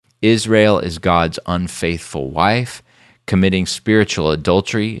Israel is God's unfaithful wife, committing spiritual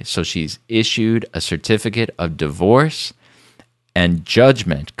adultery, so she's issued a certificate of divorce, and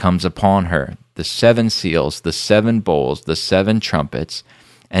judgment comes upon her. The 7 seals, the 7 bowls, the 7 trumpets,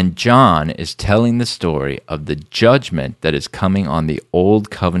 and John is telling the story of the judgment that is coming on the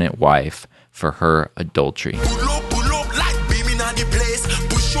old covenant wife for her adultery.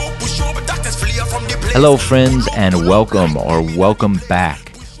 Hello, friends, and welcome back.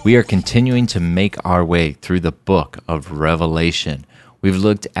 We are continuing to make our way through the book of Revelation. We've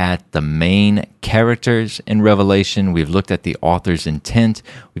looked at the main characters in Revelation. We've looked at the author's intent.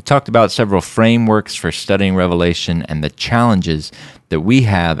 We've talked about several frameworks for studying Revelation and the challenges that we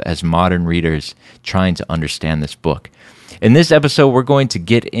have as modern readers trying to understand this book. In this episode, we're going to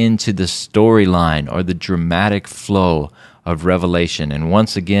get into the storyline or the dramatic flow of Revelation. And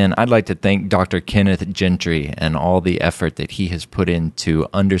once again, I'd like to thank Dr. Kenneth Gentry and all the effort that he has put into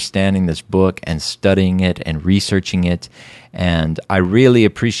understanding this book and studying it and researching it. And I really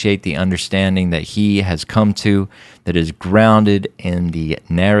appreciate the understanding that he has come to that is grounded in the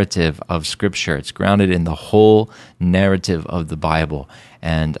narrative of Scripture. It's grounded in the whole narrative of the Bible.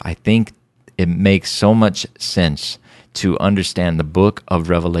 And I think it makes so much sense to understand the book of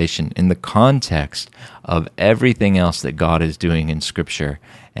Revelation in the context of everything else that God is doing in Scripture.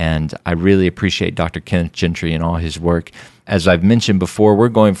 And I really appreciate Dr. Kenneth Gentry and all his work. As I've mentioned before, we're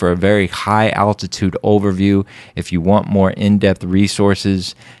going for a very high-altitude overview. If you want more in-depth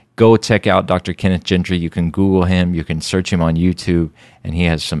resources, go check out Dr. Kenneth Gentry. You can Google him, you can search him on YouTube, and he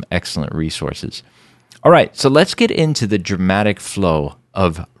has some excellent resources. All right, so let's get into the dramatic flow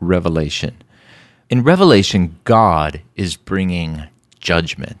of Revelation. In Revelation, God is bringing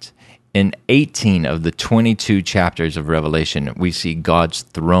judgment. In 18 of the 22 chapters of Revelation, we see God's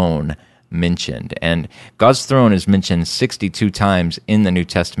throne mentioned. And God's throne is mentioned 62 times in the New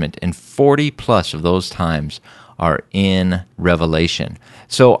Testament, and 40 plus of those times are in Revelation.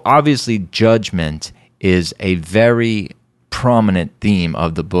 So obviously, judgment is a very prominent theme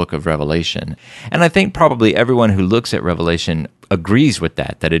of the book of Revelation. And I think probably everyone who looks at Revelation agrees with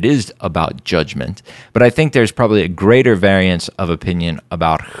that it is about judgment. But I think there's probably a greater variance of opinion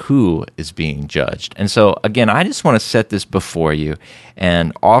about who is being judged. And so, again, I just want to set this before you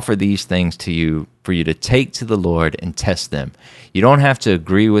and offer these things to you for you to take to the Lord and test them. You don't have to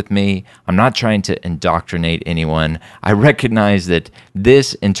agree with me. I'm not trying to indoctrinate anyone. I recognize that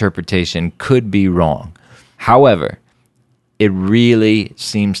this interpretation could be wrong. However, it really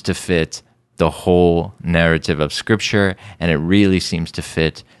seems to fit the whole narrative of Scripture, and it really seems to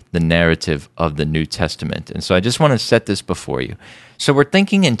fit the narrative of the New Testament. And so I just want to set this before you. So we're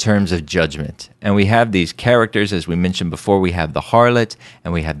thinking in terms of judgment, and we have these characters, as we mentioned before. We have the harlot,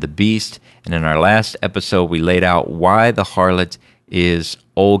 and we have the beast, and in our last episode, we laid out why the harlot is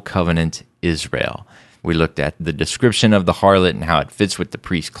Old Covenant Israel. We looked at the description of the harlot and how it fits with the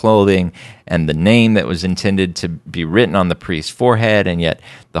priest's clothing and the name that was intended to be written on the priest's forehead, and yet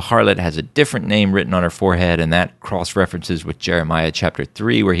the harlot has a different name written on her forehead, and that cross-references with Jeremiah chapter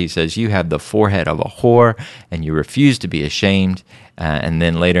 3, where he says, you have the forehead of a whore, and you refuse to be ashamed. And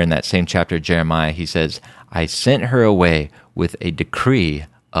then later in that same chapter, Jeremiah, he says, I sent her away with a decree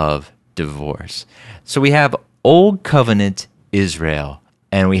of divorce. So we have Old Covenant Israel,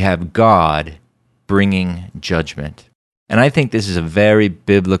 and we have God bringing judgment. And I think this is a very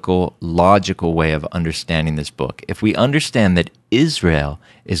biblical, logical way of understanding this book. If we understand that Israel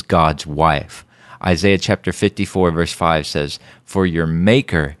is God's wife, Isaiah chapter 54 verse 5 says, for your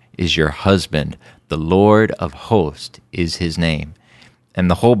maker is your husband, the Lord of hosts is his name. And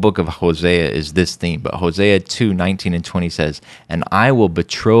the whole book of Hosea is this theme. But Hosea 2:19 and 20 says, and I will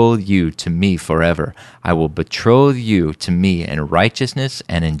betroth you to me forever. I will betroth you to me in righteousness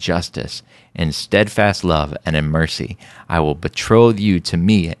and in justice, in steadfast love and in mercy. I will betroth you to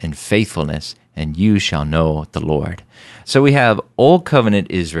me in faithfulness, and you shall know the Lord. So we have Old Covenant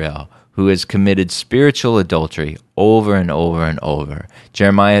Israel, who has committed spiritual adultery over and over and over.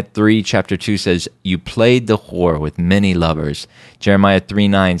 Jeremiah 3 chapter 2 says, you played the whore with many lovers. Jeremiah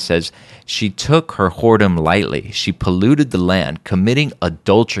 3:9 says, she took her whoredom lightly. She polluted the land, committing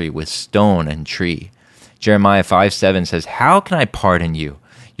adultery with stone and tree. Jeremiah 5:7 says, how can I pardon you?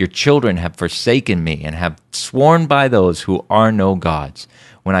 Your children have forsaken me and have sworn by those who are no gods.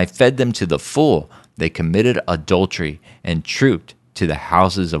 When I fed them to the full, they committed adultery and trooped to the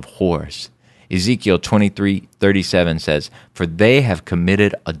houses of whores. Ezekiel 23:37 says, for they have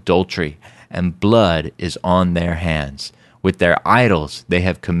committed adultery, and blood is on their hands. With their idols they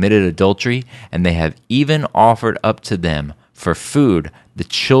have committed adultery, and they have even offered up to them for food the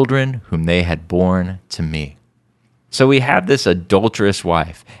children whom they had borne to me. So we have this adulterous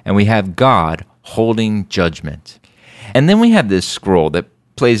wife, and we have God holding judgment. And then we have this scroll that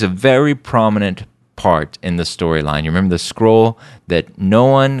plays a very prominent part in the storyline. You remember the scroll that no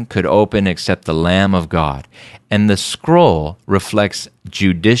one could open except the Lamb of God. And the scroll reflects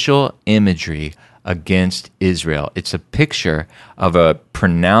judicial imagery against Israel. It's a picture of a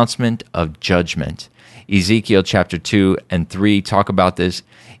pronouncement of judgment. Ezekiel chapter 2 and 3 talk about this.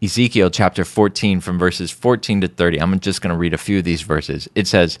 Ezekiel chapter 14 from verses 14 to 30. I'm just going to read a few of these verses. It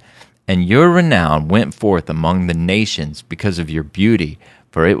says, "And your renown went forth among the nations because of your beauty,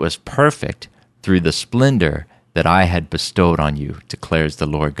 for it was perfect through the splendor that I had bestowed on you, declares the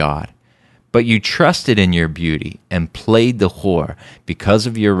Lord God. But you trusted in your beauty and played the whore because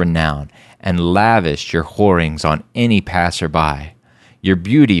of your renown and lavished your whorings on any passerby. Your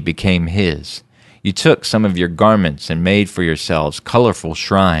beauty became his. You took some of your garments and made for yourselves colorful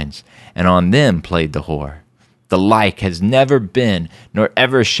shrines, and on them played the whore. The like has never been, nor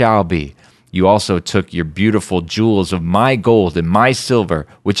ever shall be. You also took your beautiful jewels of my gold and my silver,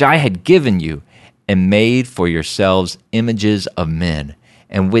 which I had given you, and made for yourselves images of men,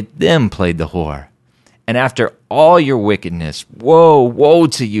 and with them played the whore. And after all your wickedness, woe, woe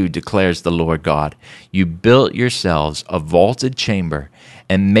to you, declares the Lord God. You built yourselves a vaulted chamber,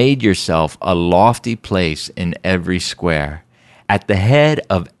 and made yourself a lofty place in every square. At the head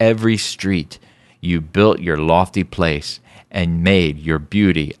of every street you built your lofty place, and made your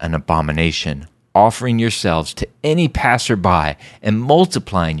beauty an abomination, offering yourselves to any passerby, and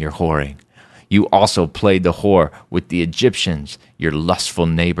multiplying your whoring. You also played the whore with the Egyptians, your lustful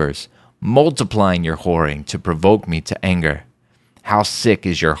neighbors, multiplying your whoring to provoke me to anger. How sick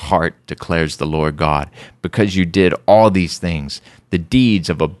is your heart, declares the Lord God, because you did all these things, the deeds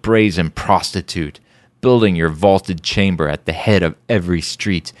of a brazen prostitute, building your vaulted chamber at the head of every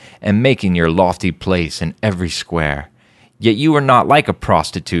street, and making your lofty place in every square. Yet you were not like a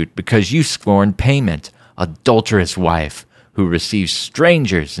prostitute, because you scorned payment, adulterous wife, who receives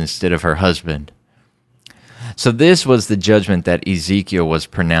strangers instead of her husband." So this was the judgment that Ezekiel was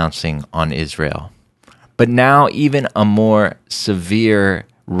pronouncing on Israel. But now even a more severe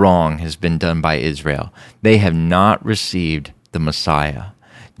wrong has been done by Israel. They have not received the Messiah.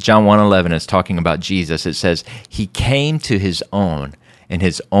 John 1:11 is talking about Jesus. It says, "He came to his own, and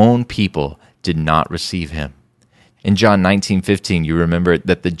his own people did not receive him." In John 19:15, you remember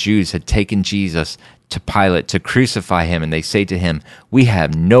that the Jews had taken Jesus to Pilate to crucify him, and they say to him, "We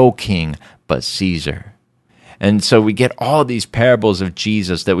have no king but Caesar." And so we get all these parables of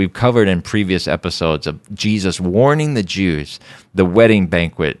Jesus that we've covered in previous episodes of Jesus warning the Jews, the wedding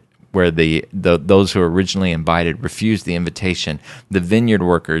banquet where those who were originally invited refused the invitation, the vineyard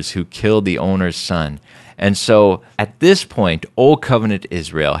workers who killed the owner's son. And so at this point, Old Covenant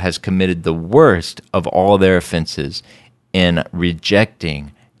Israel has committed the worst of all their offenses in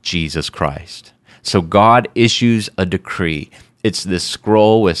rejecting Jesus Christ. So God issues a decree. It's this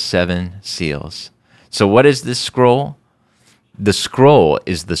scroll with 7 seals. So what is this scroll? The scroll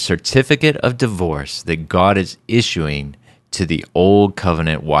is the certificate of divorce that God is issuing to the Old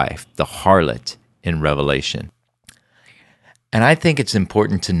Covenant wife, the harlot in Revelation. And I think it's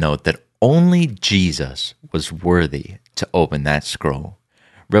important to note that only Jesus was worthy to open that scroll.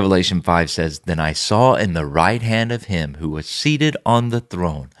 Revelation 5 says, "Then I saw in the right hand of him who was seated on the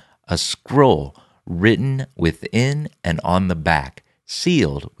throne a scroll written within and on the back,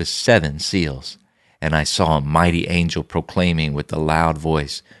 sealed with 7 seals. And I saw a mighty angel proclaiming with a loud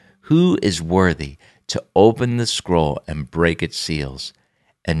voice, 'Who is worthy to open the scroll and break its seals?'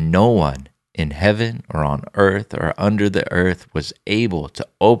 And no one in heaven or on earth or under the earth was able to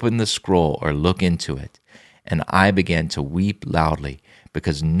open the scroll or look into it. And I began to weep loudly,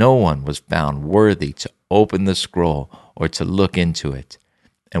 because no one was found worthy to open the scroll or to look into it.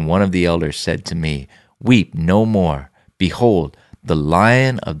 And one of the elders said to me, 'Weep no more. Behold, the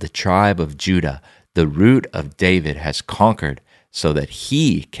Lion of the tribe of Judah, the Root of David, has conquered, so that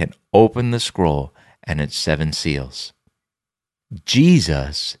he can open the scroll and its 7 seals.'"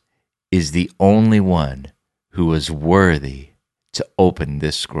 Jesus is the only one who is worthy to open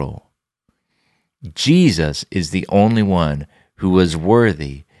this scroll. Jesus is the only one who was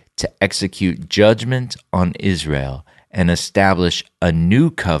worthy to execute judgment on Israel and establish a new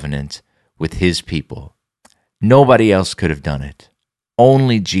covenant with his people. Nobody else could have done it.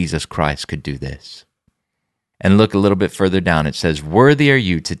 Only Jesus Christ could do this. And look a little bit further down. It says, "Worthy are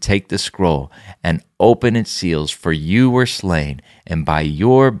you to take the scroll and open its seals, for you were slain, and by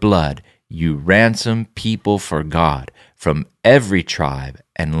your blood you ransomed people for God from every tribe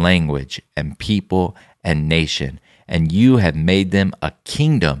and language and people and nation, and you have made them a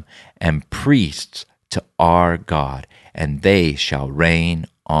kingdom and priests to our God, and they shall reign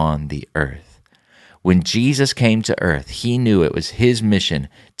on the earth. When Jesus came to earth, he knew it was his mission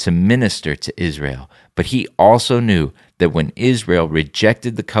to minister to Israel, but he also knew that when Israel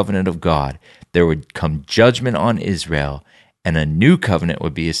rejected the covenant of God, there would come judgment on Israel, and a new covenant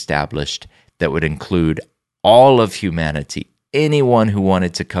would be established that would include all of humanity. Anyone who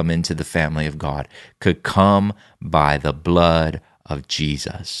wanted to come into the family of God could come by the blood of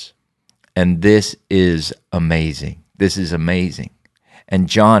Jesus. And this is amazing. This is amazing. And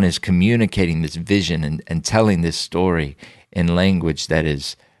John is communicating this vision and telling this story in language that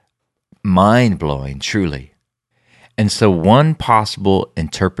is mind-blowing, truly. And so one possible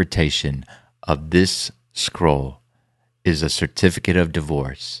interpretation of this scroll is a certificate of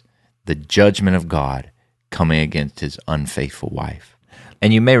divorce, the judgment of God coming against his unfaithful wife.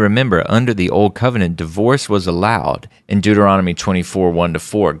 And you may remember, under the Old Covenant, divorce was allowed. In Deuteronomy 24,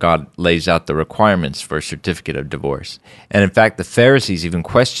 1-4, God lays out the requirements for a certificate of divorce. And in fact, the Pharisees even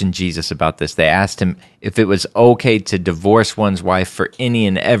questioned Jesus about this. They asked him if it was okay to divorce one's wife for any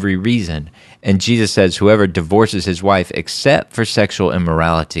and every reason. And Jesus says, whoever divorces his wife except for sexual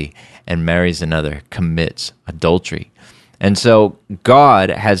immorality and marries another commits adultery. And so God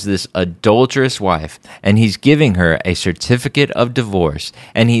has this adulterous wife, and he's giving her a certificate of divorce,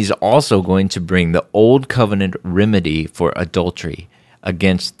 and he's also going to bring the old covenant remedy for adultery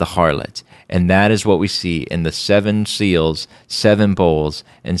against the harlot. And that is what we see in the 7 seals, 7 bowls,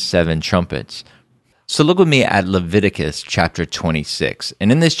 and 7 trumpets. So look with me at Leviticus chapter 26.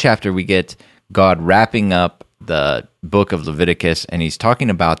 And in this chapter, we get God wrapping up the book of Leviticus, and he's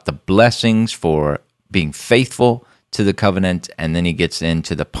talking about the blessings for being faithful to the covenant, and then he gets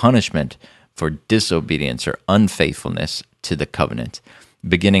into the punishment for disobedience or unfaithfulness to the covenant.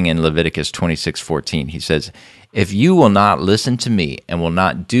 Beginning in Leviticus 26:14, he says, "If you will not listen to me and will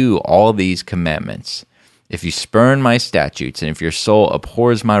not do all these commandments, if you spurn my statutes, and if your soul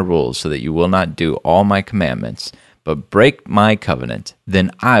abhors my rules so that you will not do all my commandments, but break my covenant, then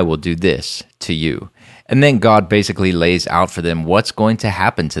I will do this to you." And then God basically lays out for them what's going to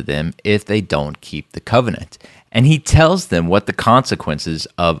happen to them if they don't keep the covenant. And he tells them what the consequences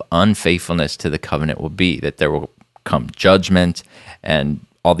of unfaithfulness to the covenant will be, that there will come judgment and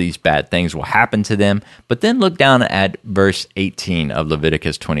all these bad things will happen to them. But then look down at verse 18 of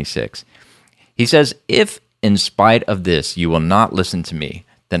Leviticus 26. He says, "If in spite of this you will not listen to me,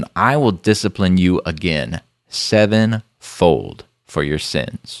 then I will discipline you again 7-fold for your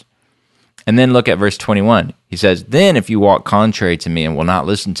sins." And then look at verse 21. He says, "Then if you walk contrary to me and will not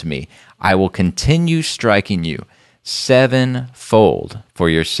listen to me, I will continue striking you 7-fold for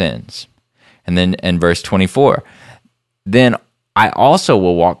your sins." And then in verse 24, "Then I also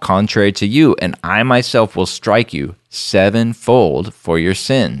will walk contrary to you, and I myself will strike you 7-fold for your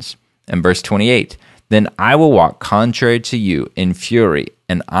sins." And verse 28, "Then I will walk contrary to you in fury,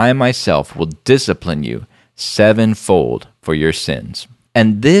 and I myself will discipline you 7-fold for your sins."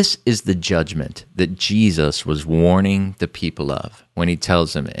 And this is the judgment that Jesus was warning the people of when he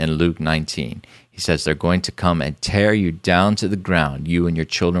tells them in Luke 19. He says, "They're going to come and tear you down to the ground, you and your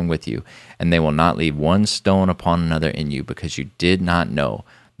children with you, and they will not leave one stone upon another in you, because you did not know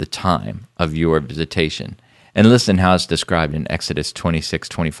the time of your visitation." And listen how it's described in Exodus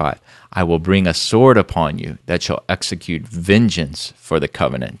 26:25. "I will bring a sword upon you that shall execute vengeance for the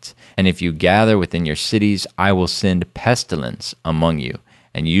covenant. And if you gather within your cities, I will send pestilence among you,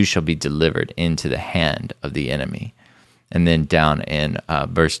 and you shall be delivered into the hand of the enemy." And then down in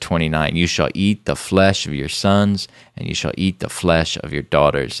verse 29, "You shall eat the flesh of your sons, and you shall eat the flesh of your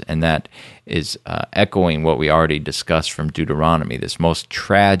daughters." And that is echoing what we already discussed from Deuteronomy, this most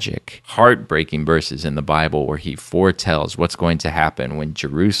tragic, heartbreaking verses in the Bible where he foretells what's going to happen when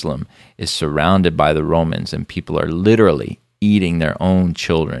Jerusalem is surrounded by the Romans and people are literally eating their own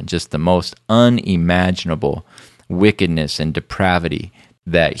children, just the most unimaginable wickedness and depravity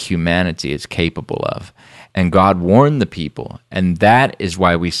that humanity is capable of. And God warned the people, and that is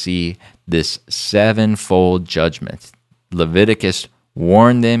why we see this 7-fold judgment. Leviticus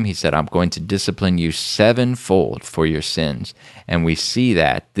warned them. He said, "I'm going to discipline you 7-fold for your sins." And we see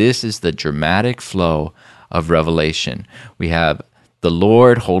that this is the dramatic flow of Revelation. We have the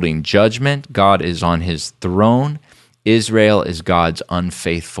Lord holding judgment. God is on his throne. Israel is God's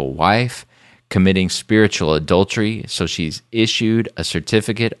unfaithful wife, committing spiritual adultery, so she's issued a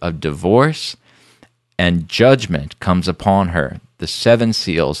certificate of divorce, and judgment comes upon her. The 7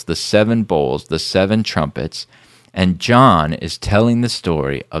 seals, the 7 bowls, the 7 trumpets, and John is telling the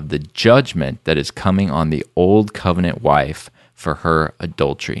story of the judgment that is coming on the old covenant wife for her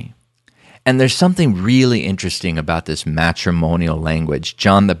adultery. And there's something really interesting about this matrimonial language.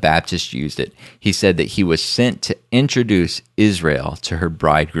 John the Baptist used it. He said that he was sent to introduce Israel to her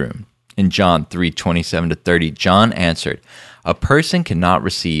bridegroom. In John 3:27-30, John answered, "A person cannot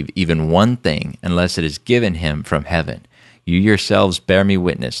receive even one thing unless it is given him from heaven. You yourselves bear me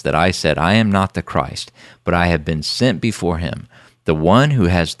witness that I said, I am not the Christ, but I have been sent before him. The one who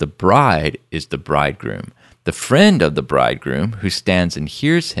has the bride is the bridegroom. The friend of the bridegroom who stands and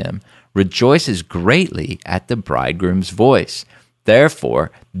hears him rejoices greatly at the bridegroom's voice.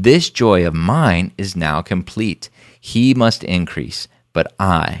 Therefore, this joy of mine is now complete. He must increase, but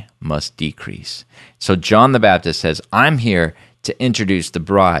I must decrease." So John the Baptist says, I'm here to introduce the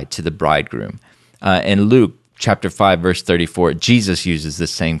bride to the bridegroom. In Luke chapter 5, verse 34, Jesus uses the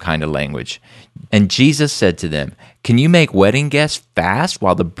same kind of language. And Jesus said to them, "Can you make wedding guests fast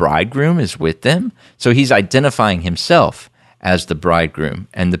while the bridegroom is with them?" So he's identifying himself as the bridegroom,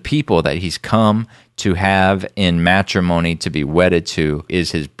 and the people that he's come to have in matrimony to be wedded to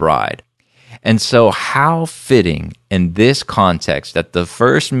is his bride. And so how fitting in this context that the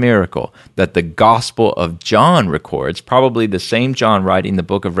first miracle that the Gospel of John records, probably the same John writing the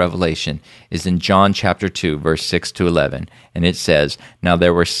book of Revelation, is in John chapter 2, verse 6-11. And it says, "Now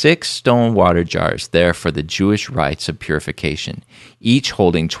there were 6 stone water jars there for the Jewish rites of purification, each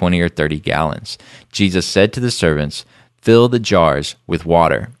holding 20 or 30 gallons. Jesus said to the servants, 'Fill the jars with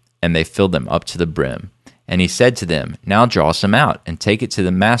water,' and they filled them up to the brim. And he said to them, 'Now draw some out and take it to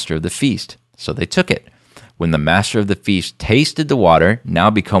the master of the feast.' So they took it. When the master of the feast tasted the water, now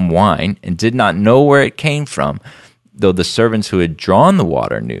become wine, and did not know where it came from, though the servants who had drawn the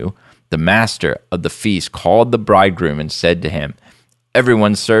water knew, the master of the feast called the bridegroom and said to him,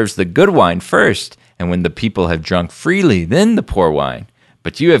 'Everyone serves the good wine first, and when the people have drunk freely, then the poor wine.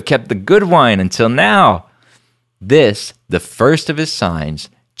 But you have kept the good wine until now.' This, the first of his signs,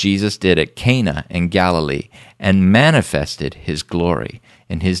 Jesus did at Cana in Galilee, and manifested his glory,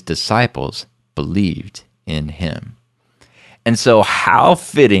 and his disciples believed in him." And so how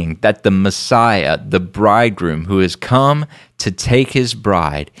fitting that the Messiah, the bridegroom who has come to take his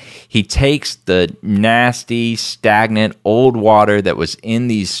bride, he takes the nasty, stagnant, old water that was in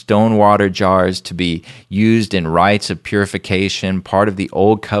these stone water jars to be used in rites of purification, part of the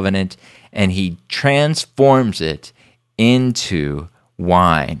old covenant, and he transforms it into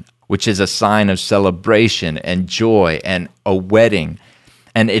wine, which is a sign of celebration and joy and a wedding.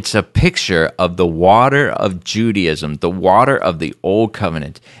 And it's a picture of the water of Judaism, the water of the old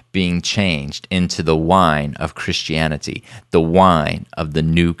covenant, being changed into the wine of Christianity, the wine of the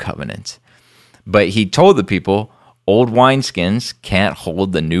new covenant. But he told the people, old wineskins can't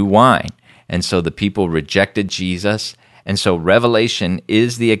hold the new wine. And so the people rejected Jesus. And so Revelation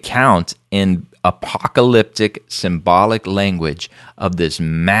is the account in apocalyptic, symbolic language of this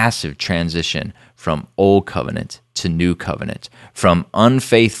massive transition from old covenant to new covenant, from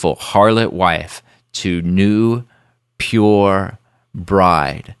unfaithful harlot wife to new, pure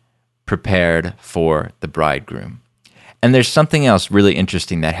bride prepared for the bridegroom. And there's something else really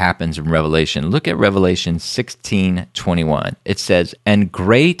interesting that happens in Revelation. Look at Revelation 16:21. It says, "And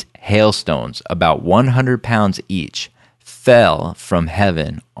great hailstones, about 100 pounds each, fell from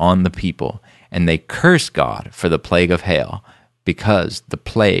heaven on the people, and they cursed God for the plague of hail, because the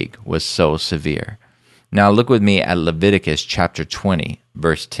plague was so severe." Now look with me at Leviticus chapter 20,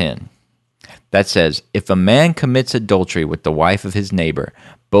 verse 10. That says, "If a man commits adultery with the wife of his neighbor,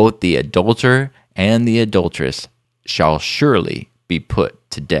 both the adulterer and the adulteress shall surely be put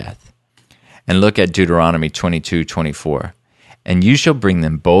to death." And look at Deuteronomy 22:24. "And you shall bring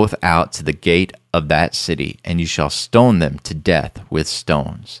them both out to the gate of that city, and you shall stone them to death with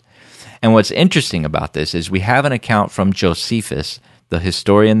stones." And what's interesting about this is we have an account from Josephus, the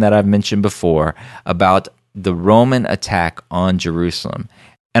historian that I've mentioned before, about the Roman attack on Jerusalem.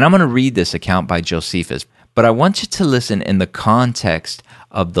 And I'm going to read this account by Josephus, but I want you to listen in the context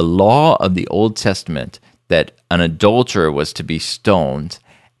of the law of the Old Testament that an adulterer was to be stoned,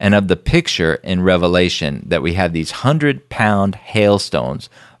 and of the picture in Revelation that we have these 100-pound hailstones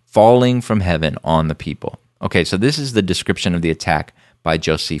falling from heaven on the people. Okay, so this is the description of the attack by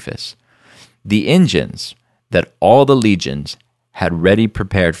Josephus. "The engines that all the legions had ready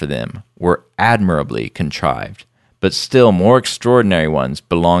prepared for them were admirably contrived, but still more extraordinary ones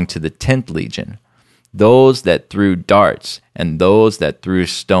belonged to the 10th legion. Those that threw darts and those that threw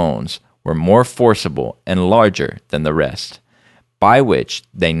stones were more forcible and larger than the rest, by which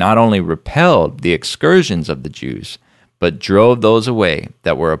they not only repelled the excursions of the Jews, but drove those away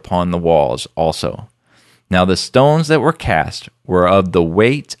that were upon the walls also. Now the stones that were cast were of the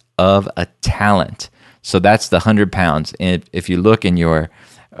weight of a talent." So that's the 100 pounds. And if you look in your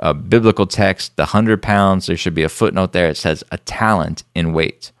biblical text, the 100 pounds, there should be a footnote there. It says a talent in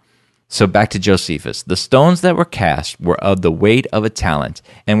weight. So back to Josephus. The stones that were cast were of the weight of a talent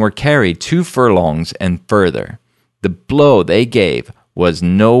and were carried 2 furlongs and further. The blow they gave was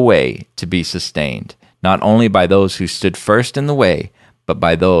no way to be sustained, not only by those who stood first in the way, but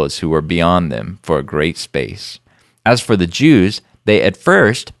by those who were beyond them for a great space. As for the Jews, they at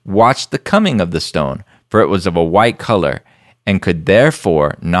first watched the coming of the stone, for it was of a white color, and could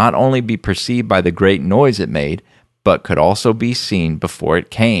therefore not only be perceived by the great noise it made, but could also be seen before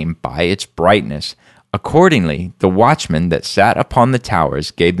it came by its brightness. Accordingly, the watchmen that sat upon the towers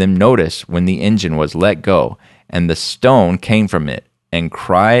gave them notice when the engine was let go, and the stone came from it, and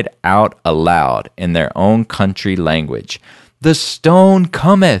cried out aloud in their own country language, "The stone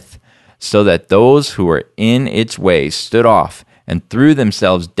cometh!" So that those who were in its way stood off, and threw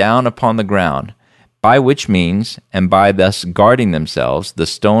themselves down upon the ground, by which means, and by thus guarding themselves, the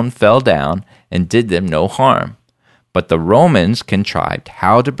stone fell down, and did them no harm. But the Romans contrived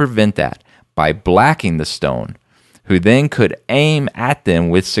how to prevent that by blacking the stone, who then could aim at them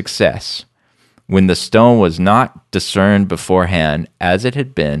with success, when the stone was not discerned beforehand as it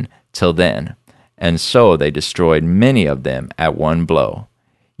had been till then. And so they destroyed many of them at one blow.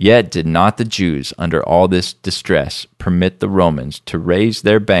 Yet did not the Jews, under all this distress, permit the Romans to raise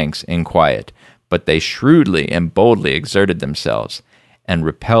their banks in quiet, but they shrewdly and boldly exerted themselves, and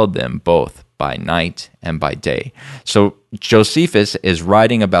repelled them both by night and by day. So Josephus is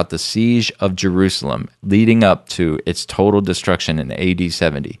writing about the siege of Jerusalem leading up to its total destruction in AD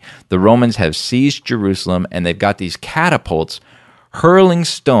 70. The Romans have seized Jerusalem, and they've got these catapults hurling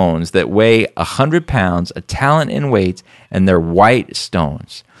stones that weigh 100 pounds, a talent in weight, and they're white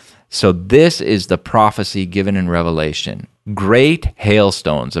stones. So this is the prophecy given in Revelation. Great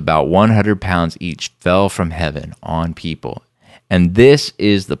hailstones, about 100 pounds each, fell from heaven on people. And this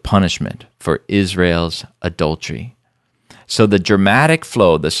is the punishment for Israel's adultery. So the dramatic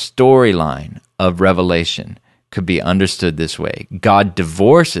flow, the storyline of Revelation could be understood this way. God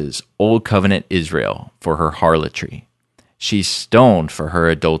divorces Old Covenant Israel for her harlotry. She's stoned for her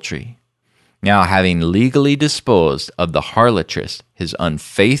adultery. Now, having legally disposed of the harlotress, his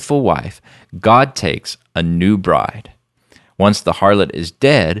unfaithful wife, God takes a new bride. Once the harlot is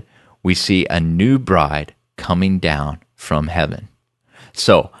dead, we see a new bride coming down from heaven.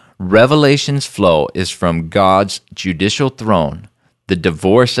 So, Revelation's flow is from God's judicial throne, the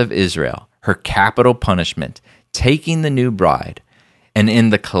divorce of Israel, her capital punishment, taking the new bride, and in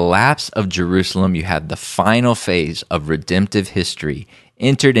the collapse of Jerusalem, you have the final phase of redemptive history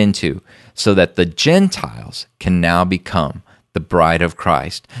entered into so that the Gentiles can now become the bride of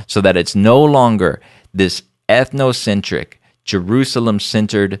Christ, so that it's no longer this ethnocentric,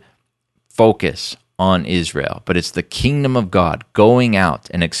 Jerusalem-centered focus on Israel, but it's the kingdom of God going out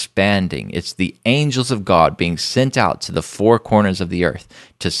and expanding. It's the angels of God being sent out to the 4 corners of the earth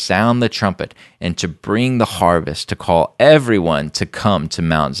to sound the trumpet and to bring the harvest, to call everyone to come to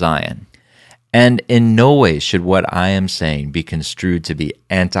Mount Zion. And in no way should what I am saying be construed to be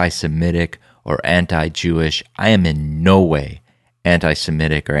anti-Semitic or anti-Jewish. I am in no way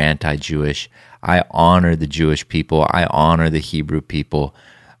anti-Semitic or anti-Jewish. I honor the Jewish people. I honor the Hebrew people.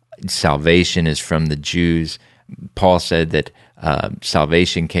 Salvation is from the Jews. Paul said that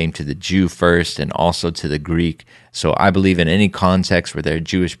salvation came to the Jew first and also to the Greek. So I believe in any context where there are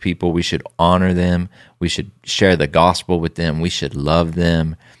Jewish people, we should honor them. We should share the gospel with them. We should love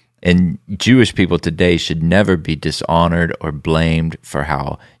them. And Jewish people today should never be dishonored or blamed for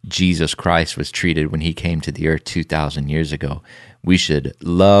how Jesus Christ was treated when he came to the earth 2,000 years ago. We should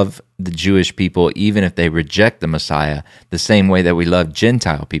love the Jewish people even if they reject the Messiah, the same way that we love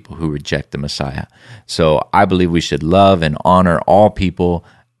Gentile people who reject the Messiah. So I believe we should love and honor all people,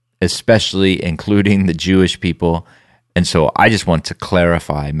 especially including the Jewish people. And so I just want to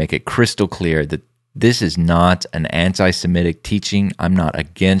clarify, make it crystal clear that this is not an anti-Semitic teaching. I'm not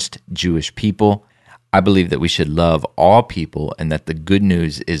against Jewish people. I believe that we should love all people and that the good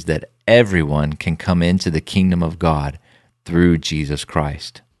news is that everyone can come into the kingdom of God through Jesus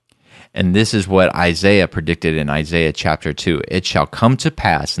Christ. And this is what Isaiah predicted in Isaiah chapter 2. It shall come to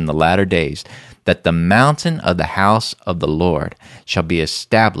pass in the latter days that the mountain of the house of the Lord shall be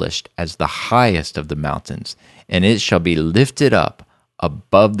established as the highest of the mountains, and it shall be lifted up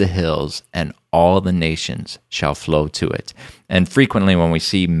above the hills, and all the nations shall flow to it. And frequently when we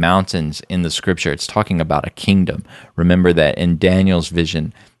see mountains in the scripture, it's talking about a kingdom. Remember that in Daniel's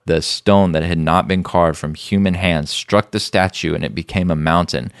vision, the stone that had not been carved from human hands struck the statue and it became a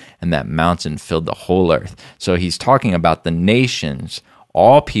mountain, and that mountain filled the whole earth. So he's talking about the nations,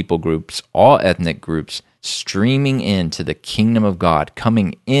 all people groups, all ethnic groups, streaming into the kingdom of God,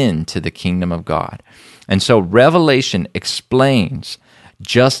 coming into the kingdom of God. And so Revelation explains,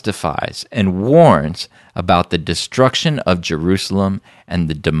 justifies, and warns about the destruction of Jerusalem and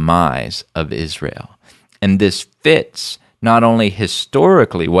the demise of Israel. And this fits not only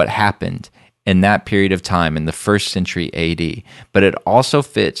historically what happened in that period of time in the 1st century AD, but it also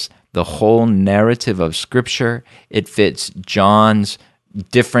fits the whole narrative of Scripture. It fits John's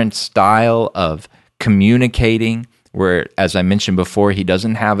different style of communicating, where, as I mentioned before, he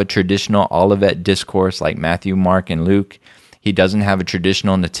doesn't have a traditional Olivet discourse like Matthew, Mark, and Luke. He doesn't have a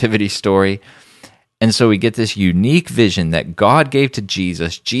traditional nativity story. And so we get this unique vision that God gave to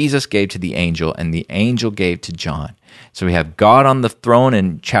Jesus, Jesus gave to the angel, and the angel gave to John. So we have God on the throne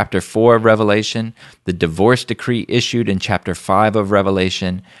in chapter 4 of Revelation, the divorce decree issued in chapter 5 of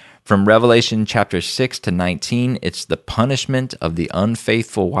Revelation. From Revelation chapter 6 to 19, it's the punishment of the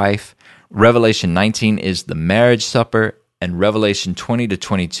unfaithful wife. Revelation 19 is the marriage supper, and Revelation 20 to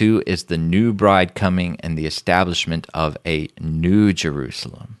 22 is the new bride coming and the establishment of a new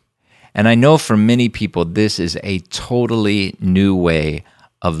Jerusalem. And I know for many people, this is a totally new way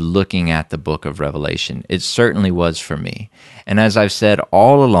of looking at the book of Revelation. It certainly was for me. And as I've said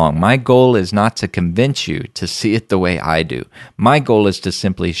all along, my goal is not to convince you to see it the way I do. My goal is to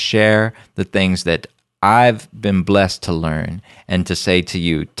simply share the things that I've been blessed to learn and to say to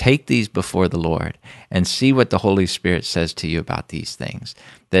you, take these before the Lord and see what the Holy Spirit says to you about these things.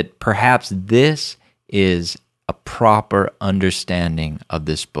 That perhaps this is a proper understanding of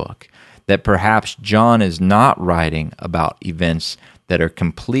this book. That perhaps John is not writing about events that are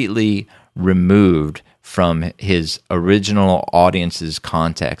completely removed from his original audience's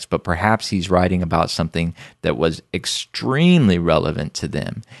context, but perhaps he's writing about something that was extremely relevant to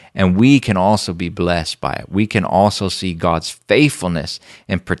them. And we can also be blessed by it. We can also see God's faithfulness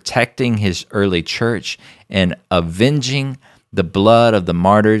in protecting his early church and avenging the blood of the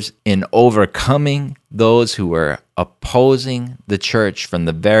martyrs, in overcoming those who were opposing the church from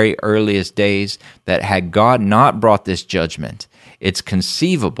the very earliest days, that had God not brought this judgment, it's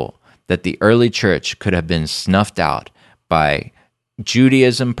conceivable that the early church could have been snuffed out by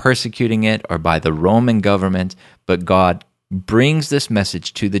Judaism persecuting it or by the Roman government, but God brings this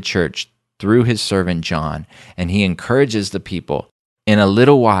message to the church through his servant John, and he encourages the people. In a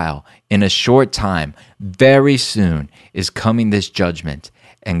little while, in a short time, very soon is coming this judgment,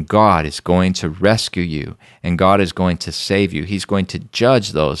 and God is going to rescue you, and God is going to save you. He's going to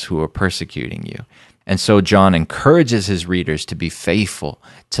judge those who are persecuting you. And so John encourages his readers to be faithful,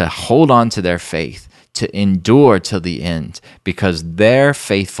 to hold on to their faith, to endure till the end, because their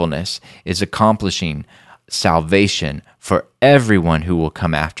faithfulness is accomplishing salvation for everyone who will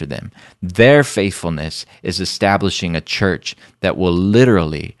come after them. Their faithfulness is establishing a church that will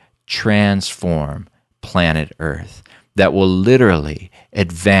literally transform planet Earth, that will literally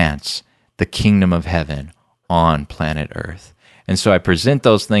advance the kingdom of heaven on planet Earth. And so I present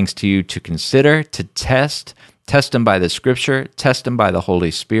those things to you to consider, to test them by the Scripture, test them by the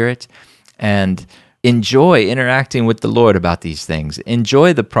Holy Spirit, and enjoy interacting with the Lord about these things.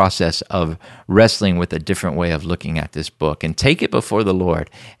 Enjoy the process of wrestling with a different way of looking at this book, and take it before the Lord,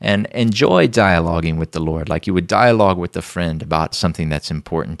 and enjoy dialoguing with the Lord like you would dialogue with a friend about something that's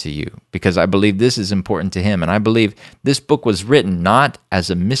important to you, because I believe this is important to him. And I believe this book was written not as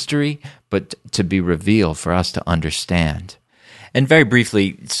a mystery, but to be revealed for us to understand. And very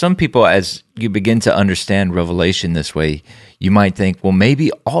briefly, some people, as you begin to understand Revelation this way, you might think, well, maybe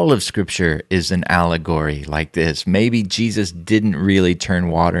all of Scripture is an allegory like this. Maybe Jesus didn't really turn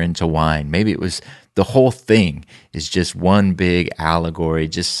water into wine. Maybe it was the whole thing is just one big allegory,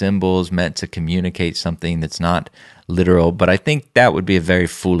 just symbols meant to communicate something that's not literal. But I think that would be a very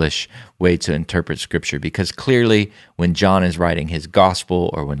foolish way to interpret Scripture, because clearly when John is writing his gospel,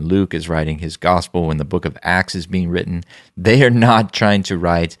 or when Luke is writing his gospel, when the book of Acts is being written, they are not trying to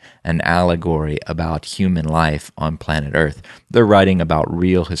write an allegory about human life on planet Earth. They're writing about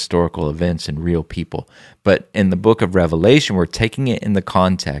real historical events and real people. But in the book of Revelation, we're taking it in the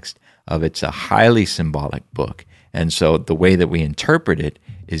context of it's a highly symbolic book. And so the way that we interpret it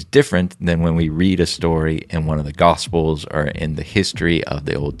is different than when we read a story in one of the Gospels or in the history of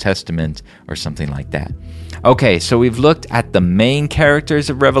the Old Testament or something like that. Okay, so we've looked at the main characters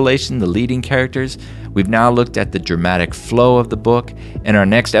of Revelation, the leading characters. We've now looked at the dramatic flow of the book. In our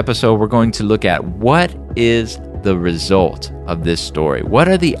next episode, we're going to look at what is the result of this story. What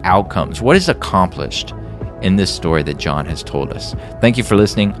are the outcomes? What is accomplished in this story that John has told us? Thank you for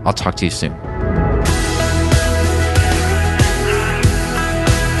listening. I'll talk to you soon.